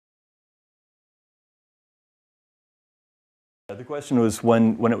The question was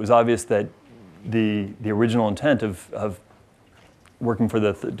when it was obvious that the original intent of working for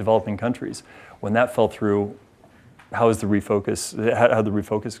the developing countries, when that fell through, how the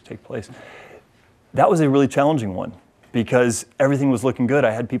refocus take place? That was a really challenging one because everything was looking good.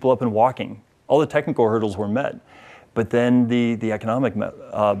 I had people up and walking. All the technical hurdles were met. But then the economic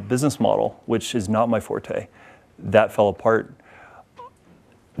business model, which is not my forte, that fell apart.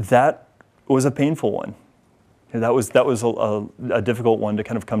 That was a painful one. That was a difficult one to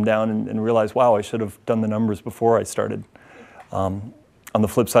kind of come down and realize, wow, I should have done the numbers before I started. On the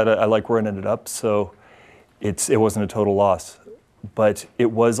flip side, I like where it ended up, so it wasn't a total loss. But it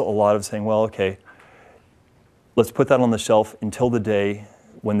was a lot of saying, well, okay, let's put that on the shelf until the day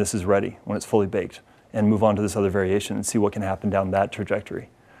when this is ready, when it's fully baked, and move on to this other variation and see what can happen down that trajectory.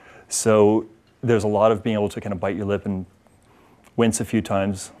 So there's a lot of being able to kind of bite your lip and wince a few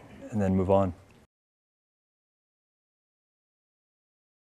times and then move on.